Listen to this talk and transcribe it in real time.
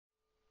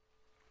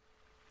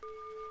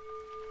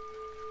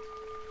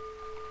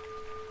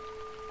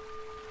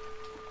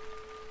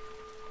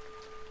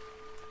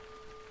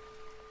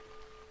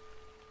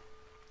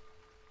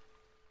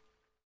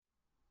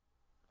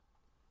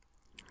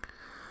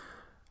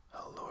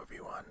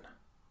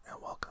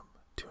and welcome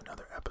to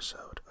another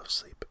episode of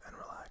Sleep and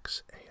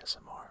Relax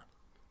ASMR.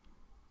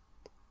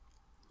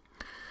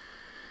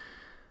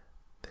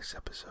 This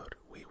episode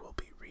we will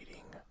be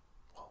reading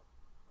while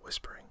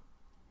whispering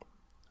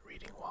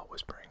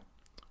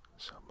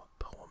some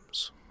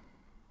poems.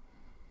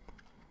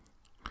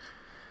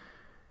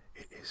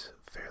 It is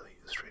fairly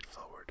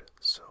straightforward,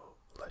 so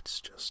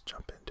let's just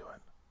jump into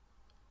it.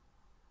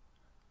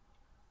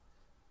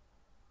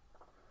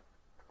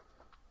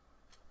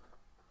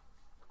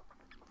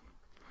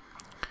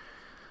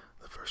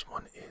 The first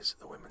one is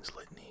The Women's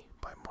Litany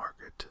by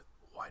Margaret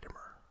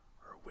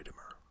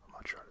Whittimer, I'm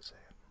not sure how to say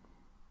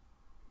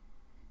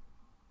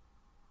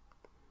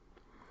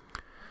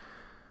it.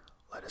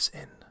 Let us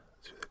in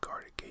through the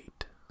guarded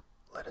gate,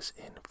 let us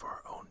in for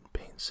our own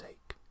pain's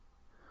sake.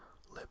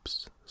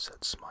 Lips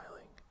said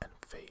smiling, and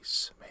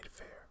face made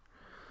fair.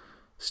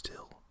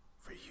 Still,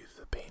 for you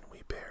the pain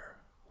we bear,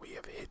 we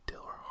have hid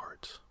till our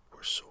hearts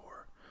were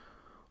sore,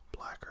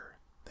 blacker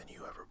than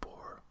you ever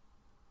bore.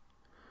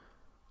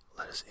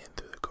 Let us in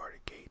through the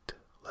guarded gate,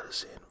 let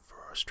us in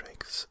for our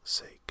strength's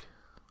sake.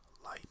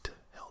 Light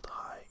held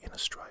high in a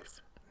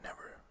strife,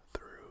 never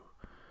through.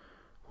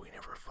 We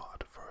never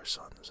fought for our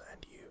sons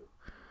and you.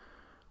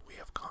 We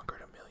have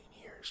conquered a million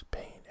years,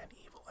 pain and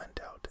evil and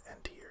doubt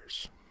and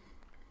tears.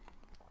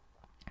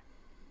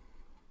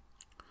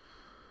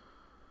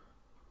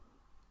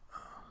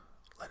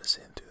 Let us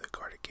in through the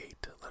guarded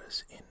gate, let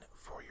us in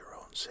for your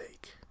own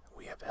sake.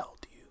 We have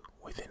held you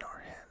within our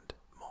hand,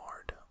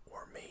 marred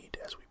or made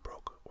as we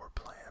broke or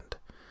planned.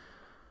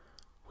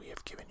 We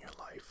have given your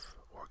life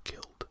or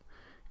killed,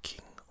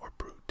 king or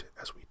brute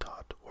as we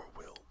taught or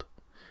willed.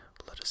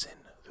 Let us in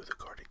through the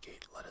guarded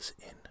gate, let us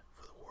in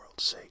for the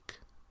world's sake.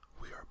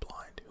 We are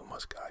blind who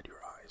must guide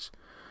your eyes.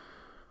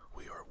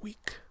 We are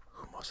weak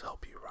who must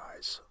help you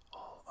rise.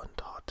 All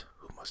untaught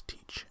who must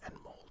teach and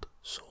mold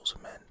souls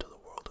of men till the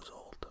world is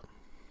old.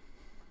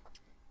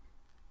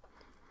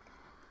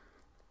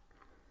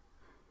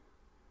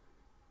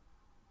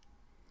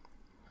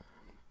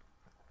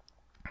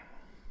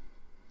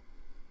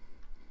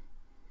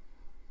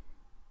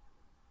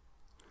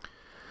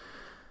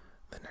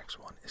 The next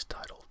one is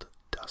titled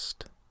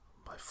Dust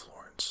by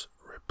Florence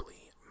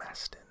Ripley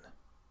Maston.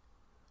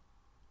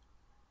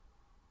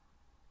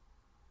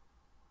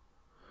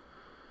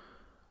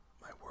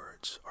 My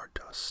words are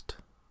dust.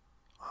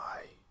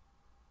 I,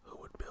 who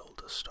would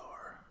build a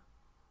star.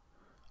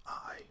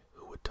 I,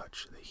 who would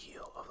touch the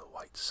heel of the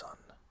white sun,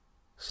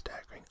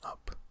 staggering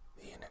up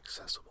the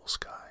inaccessible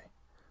sky.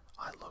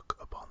 I look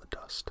upon the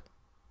dust.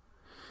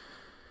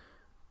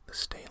 The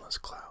stainless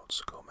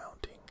clouds go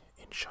mounting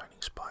in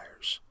shining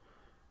spires,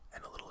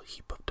 and a little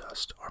heap of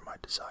dust are my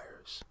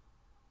desires.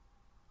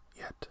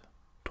 Yet,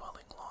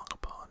 dwelling long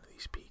upon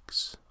these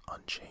peaks,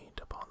 unchained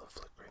upon the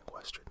flickering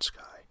western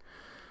sky,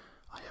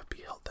 I have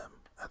beheld them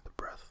at the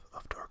breath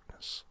of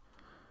darkness,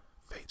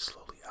 fade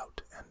slowly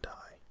out and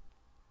die.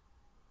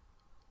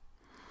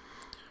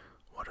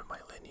 What of my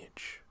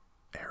lineage,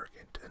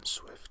 arrogant and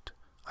swift,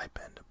 I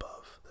bend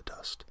above the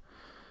dust,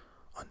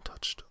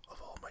 untouched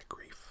of all my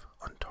grief,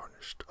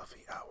 untarnished of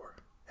the hour,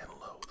 and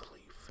lo the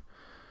leaf,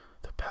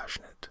 the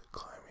passionate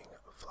climbing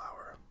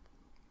flower.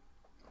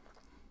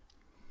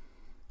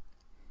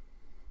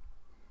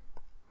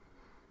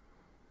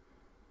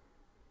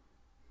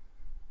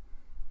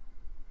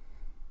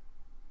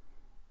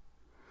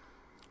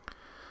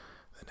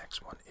 The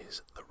next one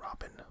is The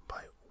Robin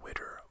by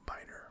Witter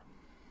Bynner.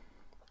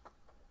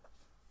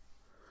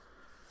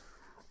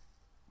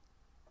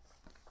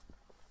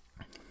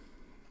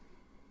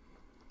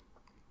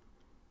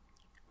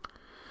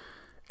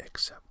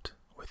 Except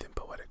within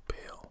poetic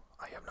pale,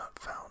 I have not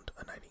found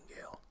a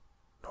nightingale,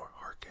 nor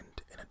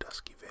hearkened in a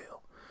dusky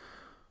vale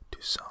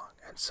to song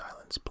and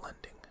silence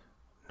blending.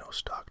 No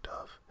stock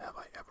dove have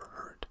I ever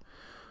heard,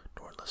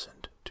 nor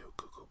listened to a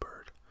cuckoo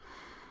bird,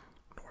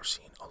 nor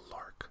seen a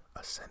lark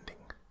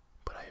ascending,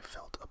 but I have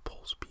felt a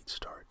pulse beat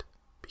start,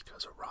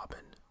 because a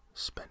robin,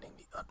 spending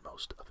the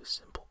utmost of his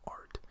simple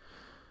art,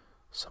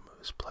 some of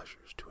his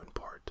pleasures to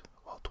impart,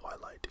 while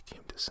twilight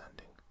came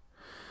descending,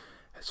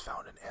 has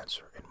found an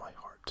answer in my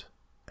heart,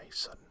 a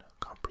sudden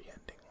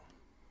comprehending.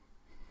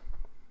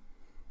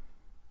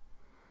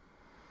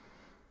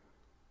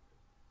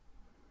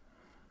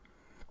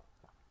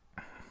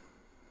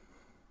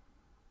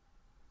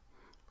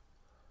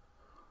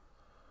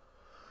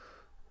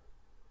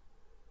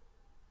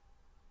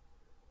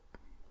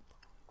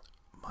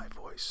 My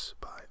Voice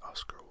by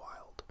Oscar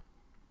Wilde.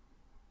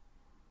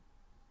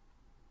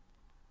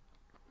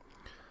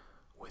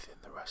 Within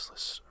the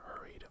restless,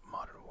 hurried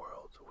modern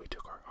world, we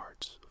took our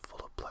hearts full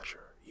of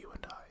pleasure, you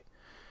and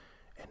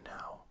I, and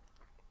now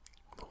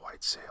the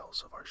white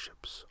sails of our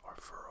ships are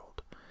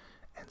furled,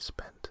 and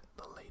spent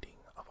the lading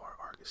of our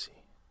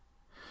argosy.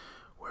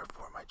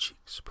 Wherefore my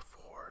cheeks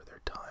before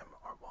their time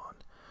are wan,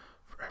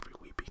 for every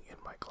weeping in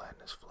my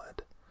gladness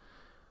fled.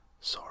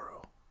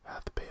 Sorrow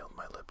hath paled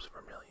my lips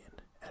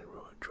vermilion, and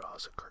ruin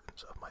draws the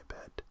curtains of my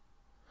bed.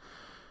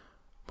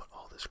 But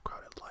all this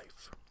crowded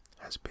life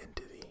has been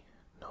to thee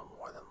no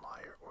more than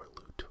lyre or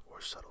lute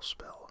or subtle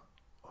spell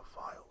of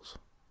files,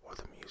 or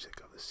the music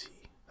of the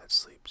sea that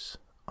sleeps,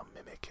 a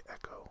mimic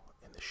echo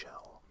in the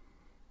shell.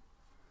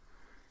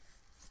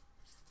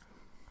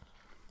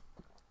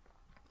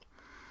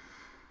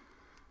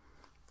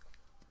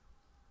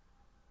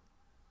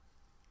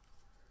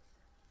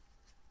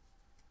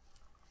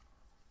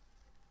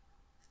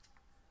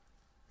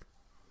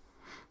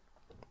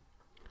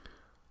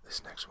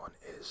 This next one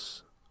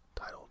is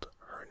titled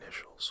Her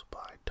Initials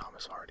by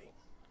Thomas Hardy.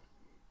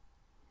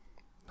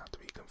 Not to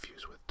be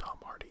confused with Tom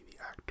Hardy,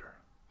 the actor.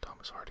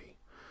 Thomas Hardy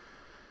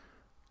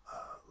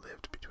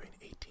lived between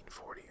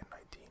 1840 and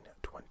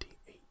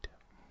 1928.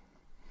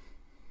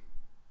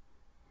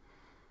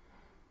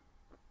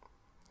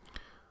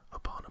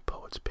 Upon a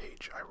poet's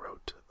page I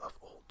wrote of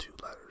old 2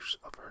 letters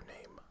of her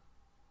name.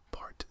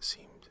 Part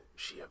seemed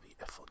she of the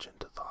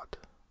effulgent thought,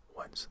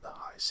 whence the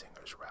high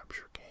singer's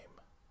rapture came.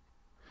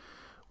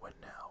 When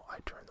now I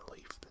turn the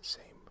leaf, the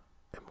same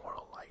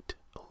immortal light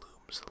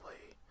illumes the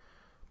lay,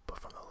 but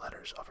from the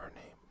letters of her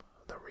name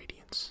the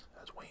radiance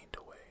has waned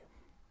away.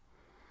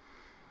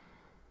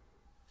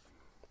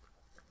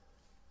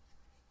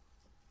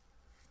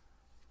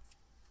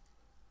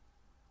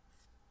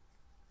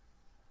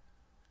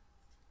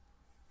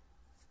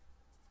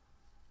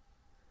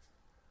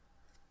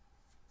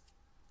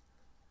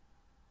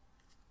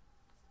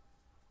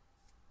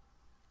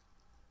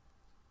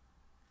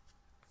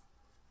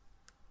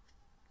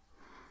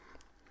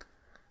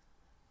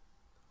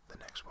 The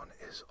next one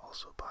is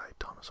also by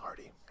Thomas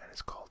Hardy, and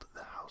it's called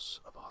The House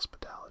of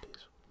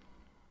Hospitalities.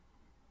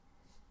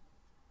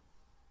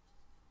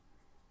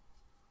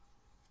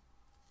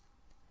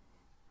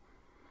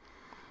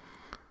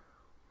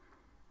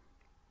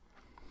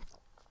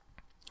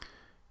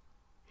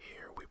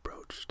 Here we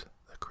broached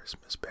the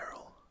Christmas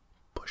barrel,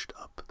 pushed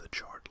up the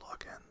charred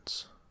lock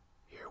ends.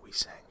 Here we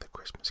sang the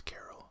Christmas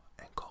carol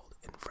and called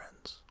in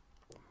friends.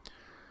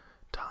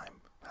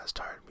 Time has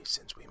tired me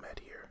since we met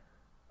here,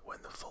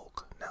 when the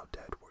folk now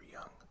dead were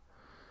young,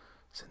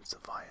 since the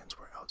viands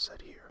were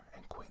outset here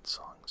and quaint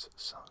songs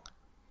sung.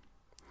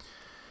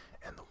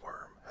 And the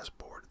worm has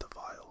bored the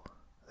vial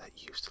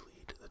that used to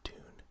lead the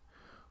tune,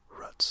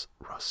 rust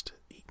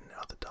eaten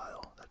out the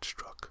dial that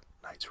struck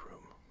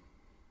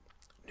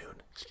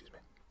noon.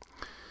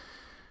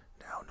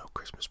 Now no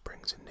Christmas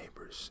brings in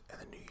neighbors,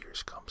 and the New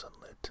Year's comes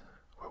unlit,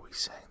 where we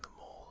sang the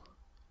mole,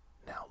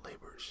 now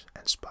labors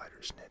and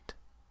spiders knit.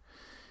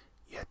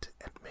 Yet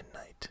at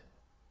midnight,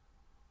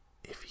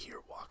 if here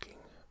walking,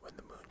 when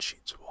the moon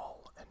sheets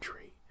wall and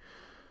tree,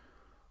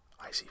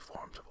 I see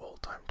forms of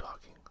old time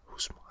talking who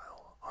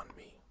smile on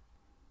me.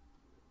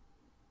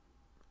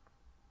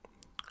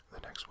 The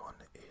next one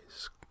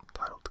is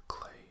titled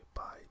Clay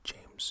by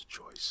James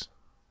Joyce.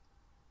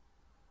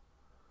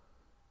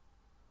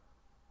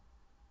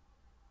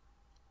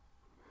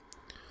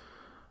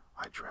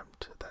 I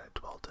dreamt that I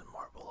dwelt in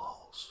marble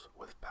halls,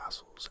 with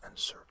vassals and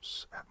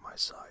serfs at my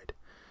side,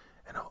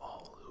 and of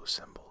all who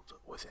assembled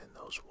within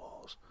those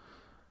walls,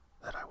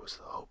 that I was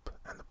the hope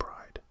and the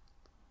pride.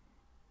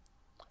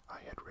 I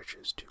had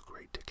riches too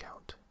great to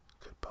count,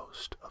 could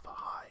boast of a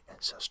high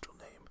ancestral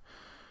name,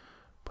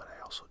 but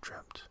I also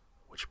dreamt,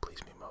 which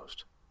pleased me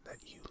most, that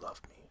you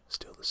loved me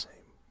still the same.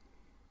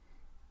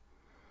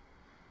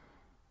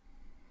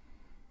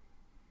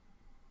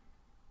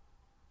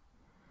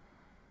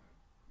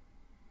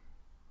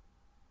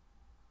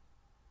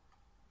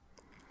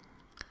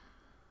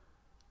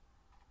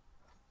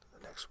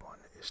 The next one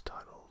is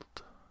titled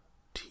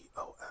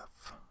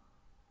T.O.F.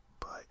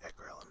 by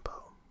Edgar Allan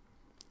Poe.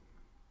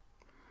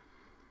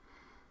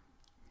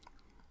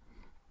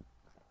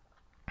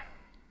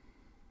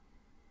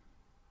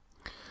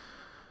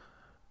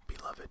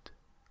 Beloved,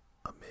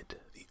 amid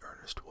the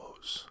earnest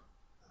woes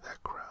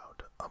that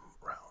crowd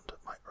round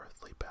my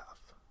earthly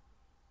path,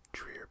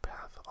 drear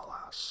path,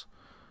 alas,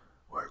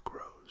 where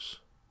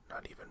grows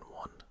not even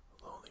one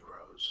lonely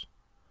rose,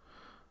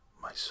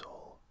 my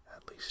soul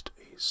at least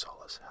a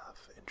solace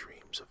hath in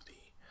dreams of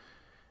thee,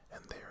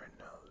 and therein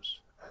knows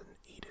an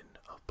Eden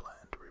of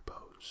bland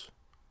repose.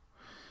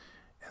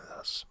 And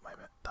thus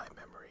thy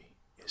memory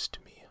is to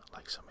me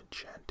like some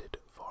enchanted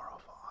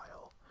far-off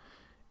isle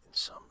in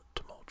some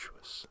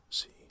tumultuous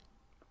sea,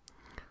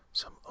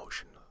 some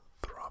ocean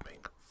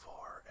throbbing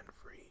far and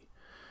free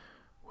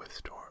with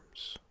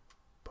storms,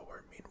 but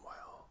where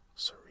meanwhile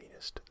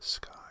serenest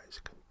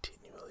skies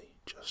continually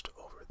just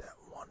over that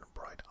one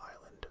bright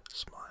island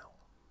smile.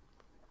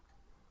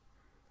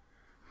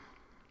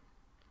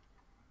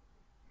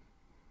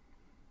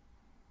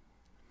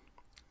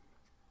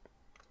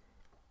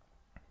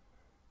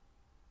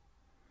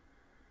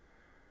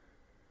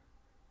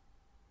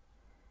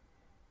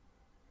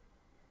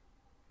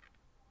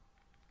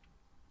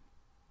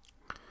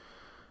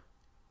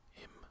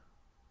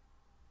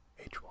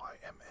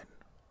 Hymn,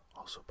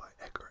 also by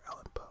Edgar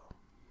Allan Poe.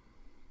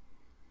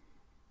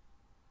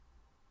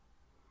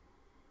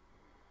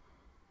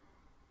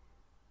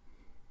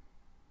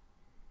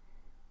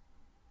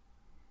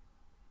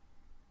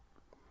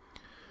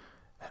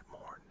 At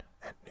morn,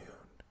 at noon,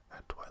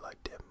 at twilight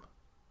dim,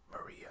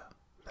 Maria,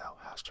 thou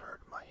hast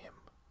heard my hymn.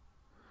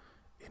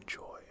 in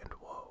joy and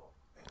woe,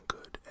 in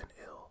good and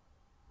ill,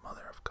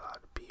 Mother of God,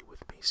 be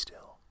with me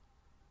still.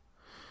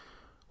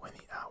 When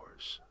the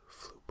hours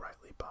flew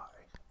brightly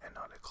by, and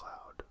not a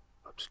cloud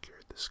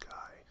obscured the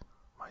sky,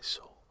 my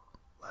soul,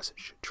 lest it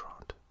should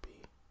traunt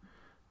be,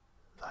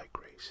 thy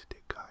grace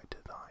did guide to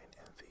thine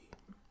and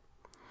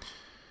thee.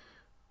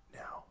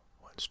 Now,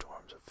 when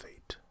storms of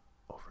fate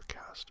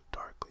overcast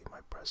darkly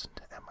my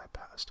present and my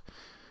past,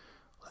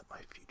 let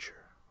my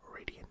future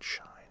radiant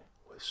shine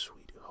with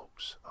sweet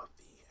hopes of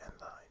thee and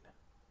thine.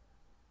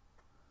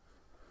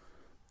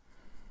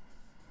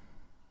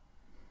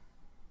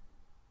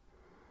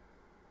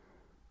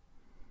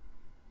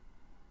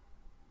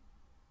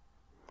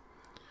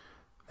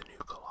 The New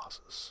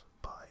Colossus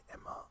by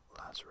Emma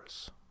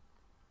Lazarus.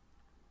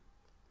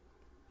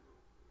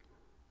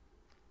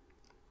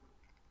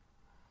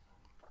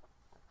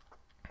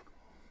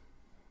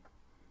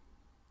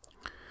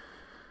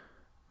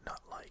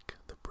 Not like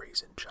the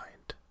brazen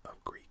giant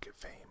of Greek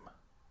fame,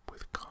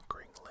 with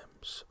conquering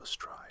limbs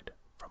astride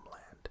from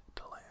land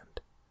to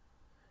land,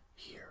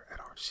 here at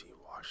our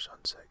sea-washed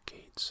sunset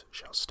gates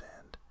shall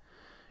stand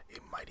a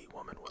mighty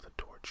woman with a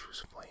torch whose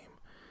flame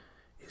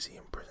is the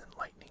imprisoned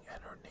lightning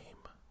and her name,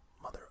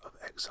 Mother of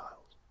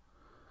Exiles.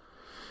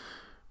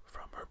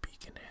 From her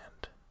beacon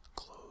hand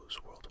glows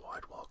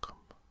worldwide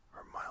welcome,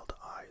 her mild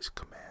eyes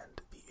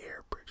command the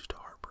air-bridged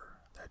harbor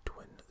that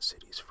twin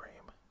cities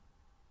frame.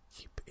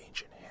 Keep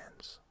ancient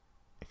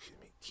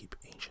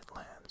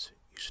lands,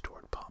 you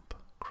stored pomp,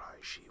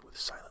 cries she with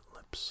silent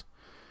lips.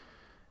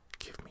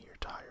 Give me your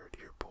tired,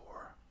 your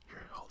poor,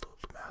 your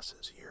huddled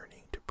masses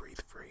yearning to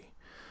breathe free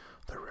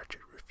the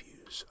wretched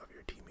refuse of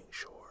your teeming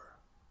shore.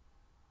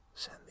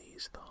 Send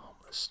these, the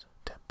homeless,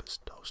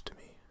 tempest toast to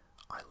me.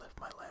 I lift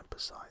my lamp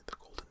beside the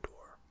golden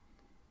door.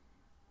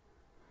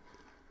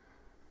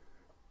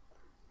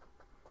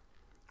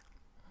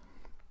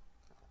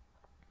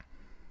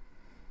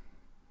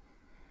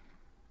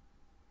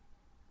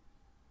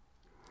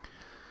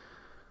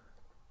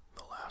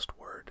 The Last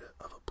Word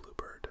of a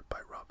Bluebird by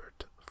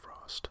Robert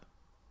Frost.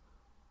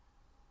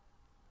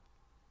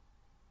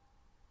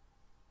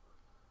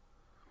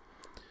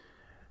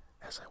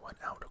 As I went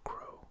out, a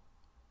crow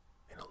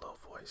in a low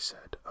voice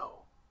said,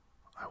 "Oh,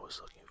 I was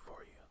looking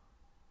for you.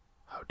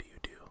 How do you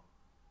do?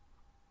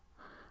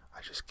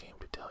 I just came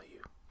to tell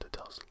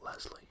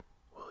Leslie,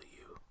 will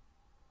you,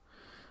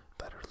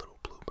 that her little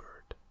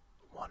bluebird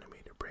wanted me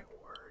to bring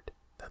word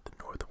that the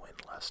north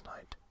wind last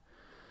night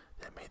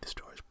that made the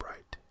stars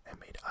bright and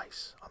made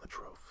ice on the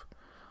trough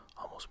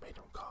almost made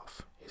him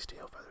cough his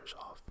tail feathers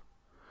off.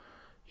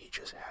 He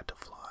just had to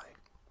fly,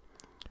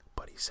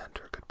 but he sent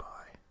her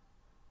goodbye,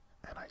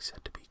 and I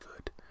said to be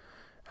good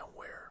and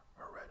wear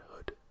her red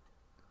hood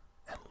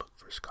and look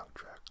for skunk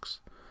tracks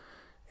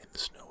in the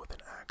snow with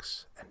an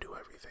axe and do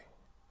everything,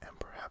 and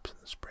perhaps in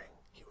the spring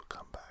he would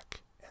come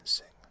back and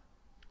sing."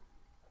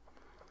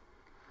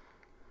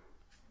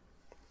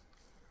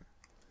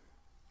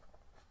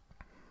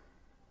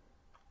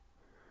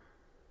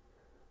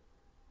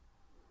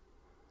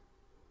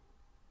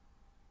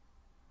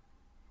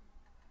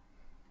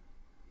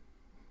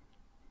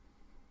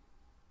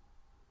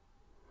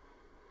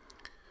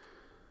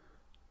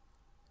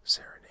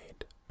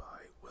 Serenade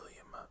by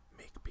William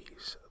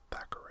Makepeace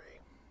Thackeray.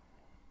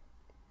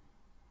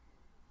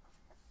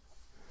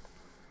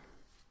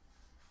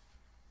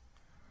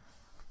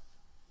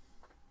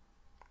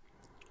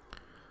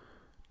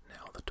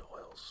 Now the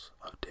toils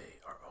of day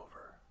are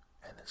over,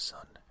 and the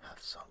sun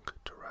hath sunk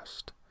to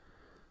rest,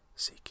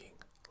 seeking,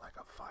 like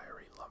a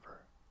fiery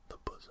lover, the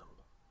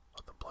bosom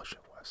of the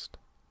blushing west.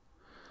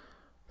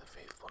 The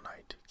faithful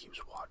night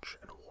keeps watch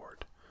and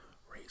ward,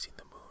 raising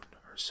the moon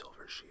her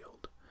silver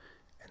shield,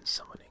 and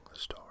summoning the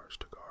stars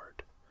to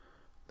guard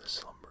the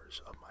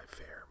slumbers of my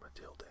fair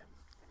Matilde.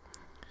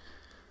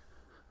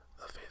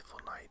 The faithful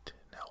night,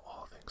 now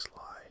all things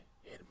lie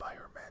hid by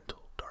her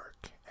mantle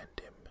dark and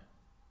dim.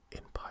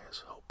 In pious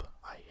hope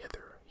I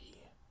hither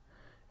he,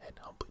 and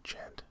humbly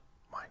chant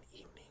mine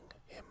evening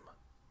hymn.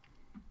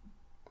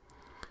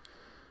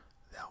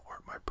 Thou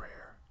art my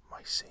prayer,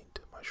 my saint,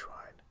 my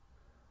shrine,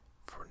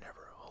 for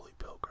never holy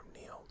pilgrim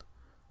kneeled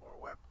or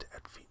wept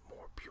at feet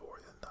more pure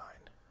than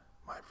thine,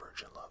 my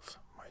virgin love,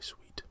 my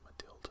sweet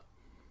Matilde.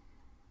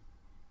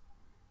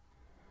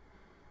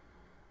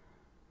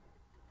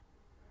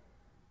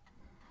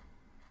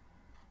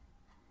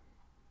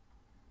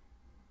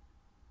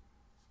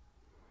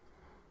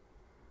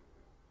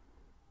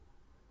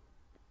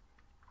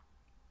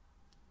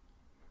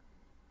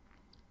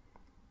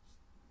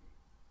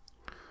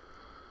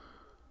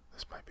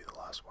 This might be the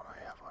last one I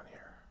have on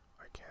here.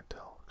 I can't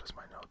tell because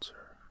my notes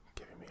are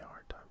giving me a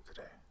hard time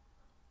today.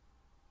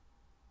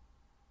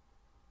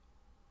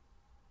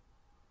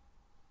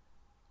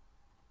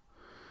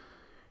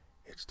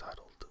 It's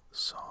titled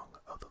Song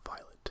of the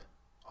Violet,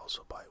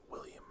 also by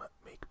William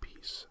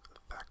Makepeace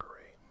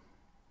Thackeray.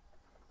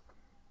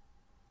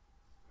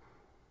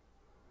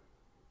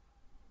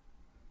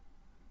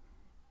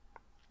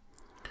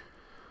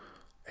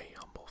 A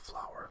humble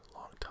flower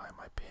long time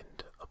I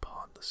pinned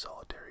upon the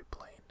solitary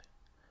plain,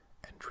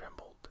 and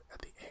trembled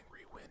at the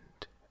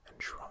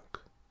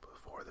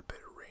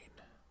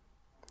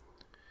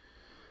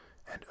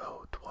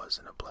 'twas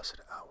in a blessed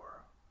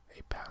hour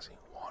a passing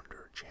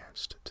wanderer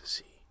chanced to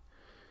see,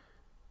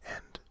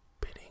 and,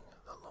 bidding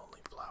the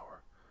lonely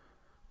flower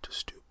to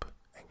stoop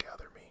and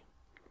gather me,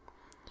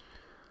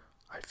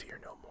 I fear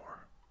no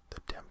more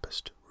the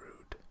tempest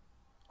rude,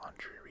 on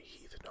dreary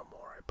heath no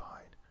more I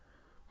pine,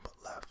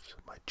 but left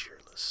my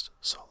cheerless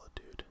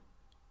solitude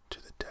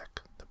to the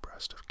deck the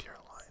breast of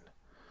Caroline.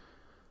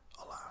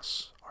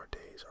 Alas, our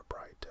days are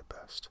bright at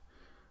best,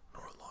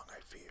 nor long I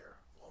fear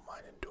will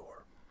mine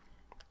endure,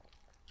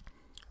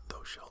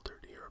 though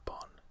sheltered here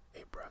upon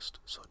a breast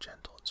so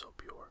gentle and so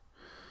pure.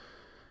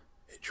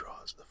 It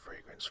draws the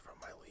fragrance from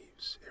my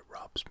leaves, it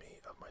robs me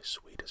of my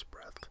sweetest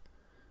breath,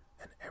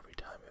 and every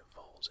time it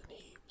falls and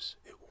heaves,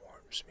 it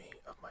warns me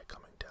of my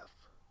coming death.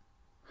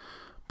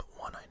 But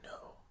one I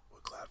know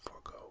would glad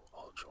forego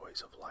all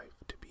joys of life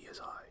to be as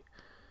I,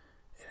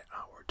 in an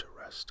hour to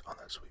rest on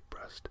that sweet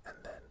breast, and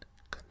then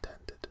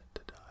contented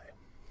to die.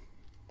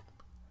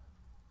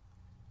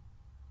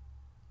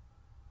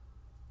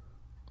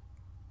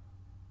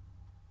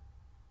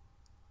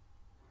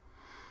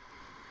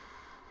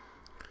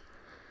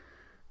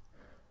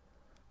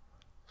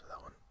 So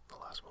that one, the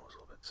last one was a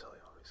little bit silly,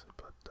 obviously,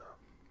 but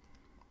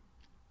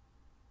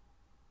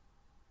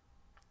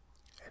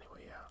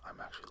anyway, yeah, I'm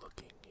actually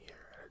looking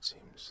here, and it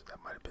seems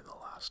that might have been the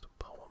last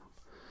poem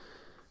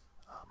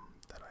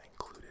that I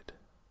included.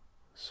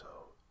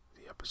 So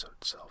the episode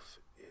itself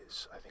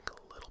is, I think,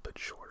 a little bit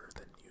shorter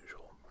than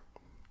usual,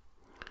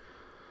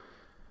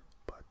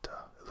 but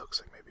it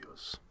looks like maybe it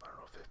was, I don't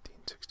know,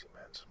 15, 16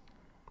 minutes.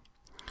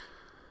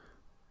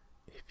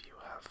 If you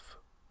have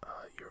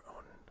your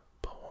own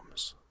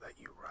poems that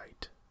you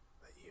write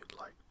that you'd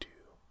like to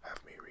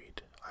have me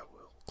read, I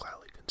will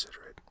gladly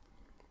consider it.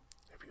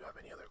 If you have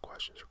any other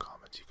questions or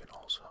comments, you can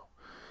also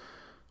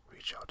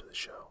reach out to the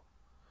show.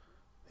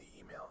 The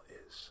email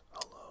is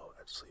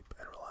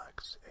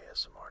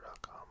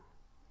hello@sleepandrelaxasmr.com.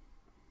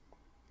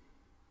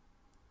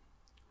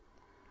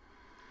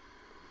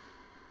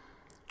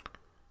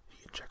 You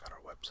can check out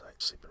our website,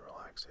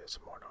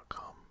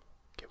 sleepandrelaxasmr.com.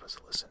 Give us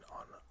a listen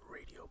on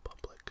Radio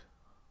Public,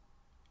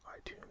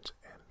 iTunes,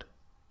 and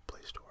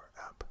Play Store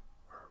app,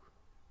 or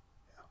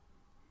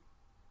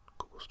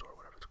Google Store,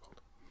 whatever it's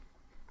called.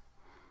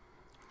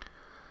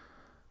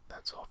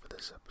 That's all for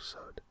this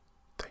episode.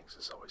 Thanks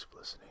as always for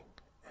listening,